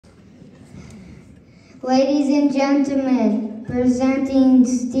Ladies and gentlemen, presenting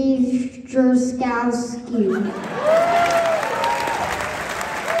Steve Drazkowski.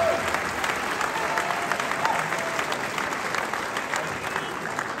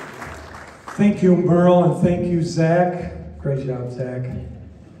 Thank you, Merle, and thank you, Zach. Great job, Zach.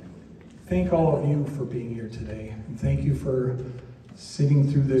 Thank all of you for being here today, and thank you for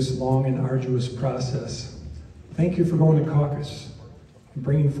sitting through this long and arduous process. Thank you for going to caucus and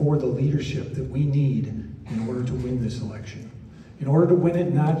bringing forward the leadership that we need in order to win this election. In order to win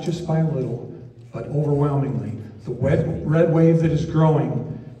it not just by a little, but overwhelmingly. The red wave that is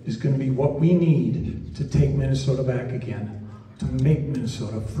growing is going to be what we need to take Minnesota back again, to make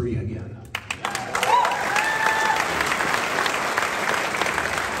Minnesota free again.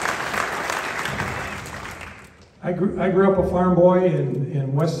 I grew up a farm boy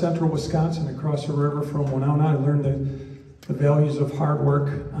in west central Wisconsin across the river from Winona. I learned the values of hard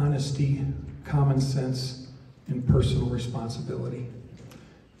work, honesty, common sense, and personal responsibility.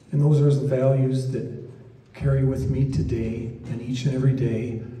 And those are the values that carry with me today and each and every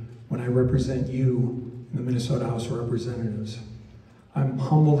day when I represent you in the Minnesota House of Representatives. I'm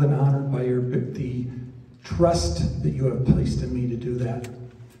humbled and honored by the trust that you have placed in me to do that.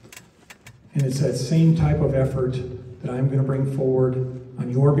 And it's that same type of effort that I'm going to bring forward on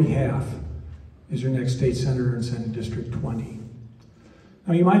your behalf as your next state senator in Senate District 20.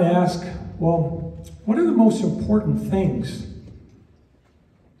 Now you might ask, well, what are the most important things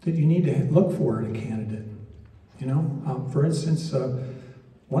that you need to look for in a candidate? You know, for instance,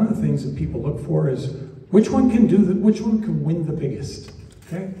 one of the things that people look for is which one can win the biggest,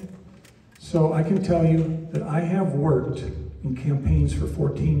 okay? So I can tell you that I have worked in campaigns for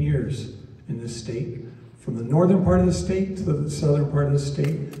 14 years in this state, from the northern part of the state to the southern part of the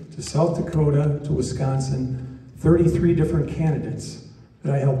state, to South Dakota, to Wisconsin, 33 different candidates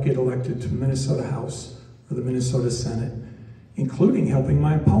that I helped get elected to Minnesota House or the Minnesota Senate, including helping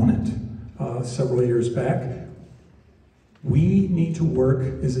my opponent several years back. We need to work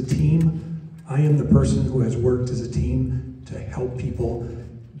as a team. I am the person who has worked as a team to help people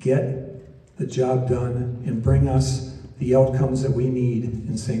get the job done and bring us the outcomes that we need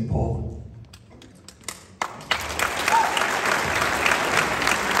in St. Paul.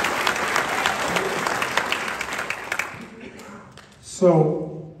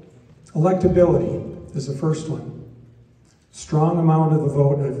 So, electability is the first one. Strong amount of the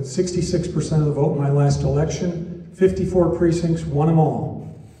vote, 66% of the vote in my last election, 54 precincts, won them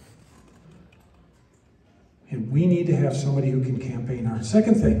all. And we need to have somebody who can campaign hard.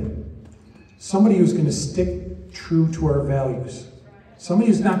 Second thing, somebody who's going to stick true to our values. Somebody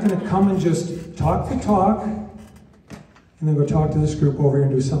who's not going to come and just talk the talk and then go talk to this group over here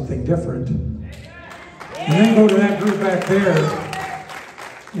and do something different. And then go to that group back there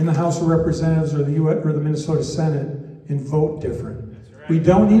in the House of Representatives or the Minnesota Senate and vote different. We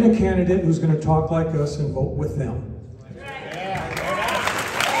don't need a candidate who's going to talk like us and vote with them.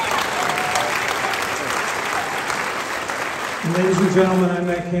 And ladies and gentlemen, I'm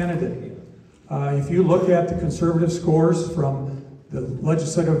that candidate. If you look at the conservative scores from the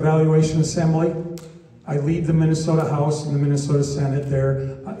Legislative Evaluation Assembly, I lead the Minnesota House and the Minnesota Senate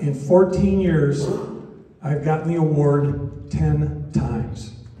there. In 14 years, I've gotten the award 10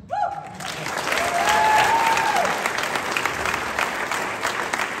 times.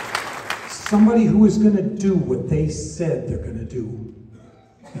 Somebody who is going to do what they said they're going to do.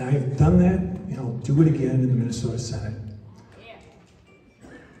 And I have done that, and I'll do it again in the Minnesota Senate.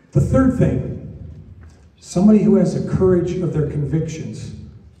 The third thing, somebody who has the courage of their convictions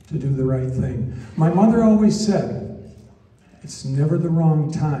to do the right thing. My mother always said, it's never the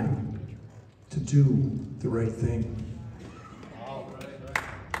wrong time to do the right thing.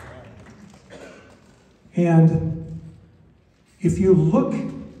 And if you look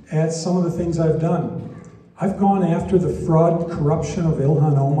at some of the things I've done, I've gone after the fraud, corruption of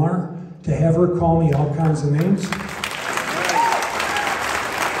Ilhan Omar to have her call me all kinds of names.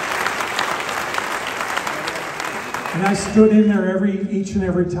 And I stood in there each and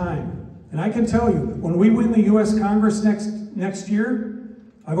every time. And I can tell you, when we win the U.S. Congress next year,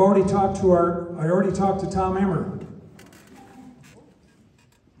 I already talked to Tom Emmer.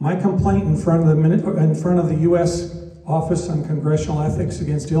 My complaint in front of the U.S. Office on Congressional Ethics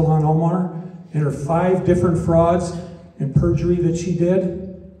against Ilhan Omar and her 5 different frauds and perjury that she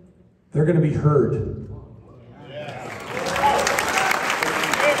did, they're going to be heard.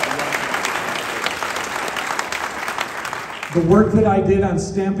 The work that I did on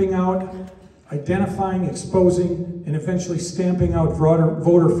stamping out, identifying, exposing, and eventually stamping out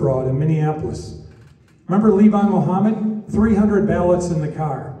voter fraud in Minneapolis. Remember Liban Mohammed? 300 ballots in the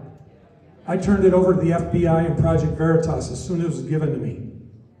car. I turned it over to the FBI and Project Veritas as soon as it was given to me.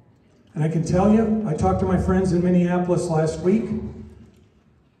 And I can tell you, I talked to my friends in Minneapolis last week.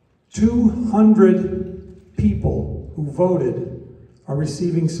 200 people who voted are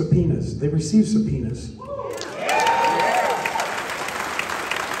receiving subpoenas. They received subpoenas.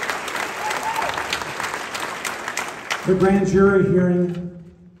 The grand jury hearing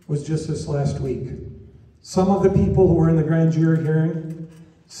was just this last week. Some of the people who were in the grand jury hearing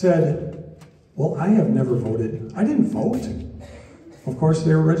said, well, I have never voted. I didn't vote. Of course,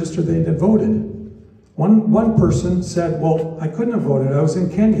 they were registered, they had voted. One person said, well, I couldn't have voted, I was in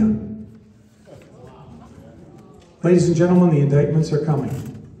Kenya. Ladies and gentlemen, the indictments are coming.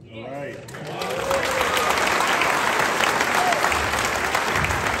 All right.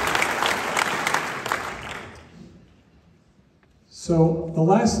 So the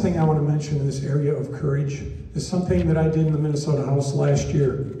last thing I want to mention in this area of courage is something that I did in the Minnesota House last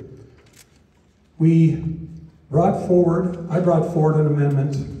year. I brought forward an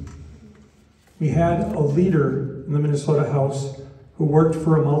amendment. We had a leader in the Minnesota House who worked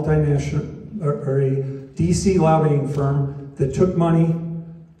for a multinational, or a DC lobbying firm that took money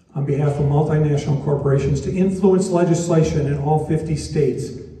on behalf of multinational corporations to influence legislation in all 50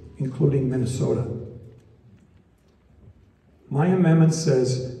 states, including Minnesota. My amendment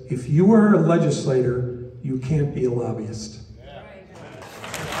says, if you are a legislator, you can't be a lobbyist.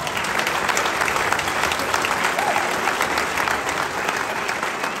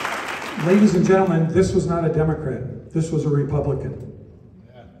 Ladies and gentlemen, this was not a Democrat. This was a Republican.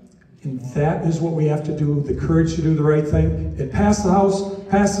 And that is what we have to do, the courage to do the right thing. It passed the House,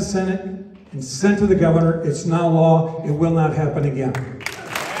 passed the Senate, and sent to the governor. It's now law. It will not happen again.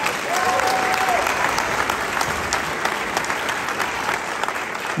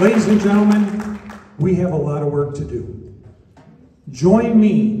 Ladies and gentlemen, we have a lot of work to do. Join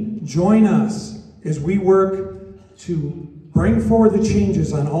me, join us, as we work to bring forward the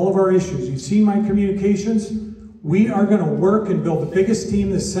changes on all of our issues. You've seen my communications. We are going to work and build the biggest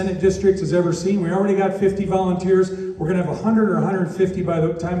team the Senate district has ever seen. We already got 50 volunteers. We're going to have 100 or 150 by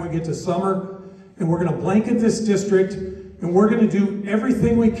the time we get to summer. And we're going to blanket this district. And we're going to do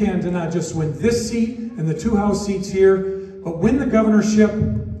everything we can to not just win this seat and the 2 House seats here, but win the governorship.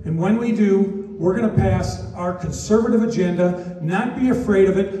 And when we do, we're going to pass our conservative agenda, not be afraid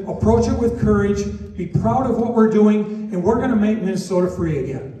of it, approach it with courage, be proud of what we're doing, and we're going to make Minnesota free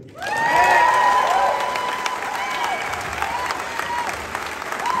again.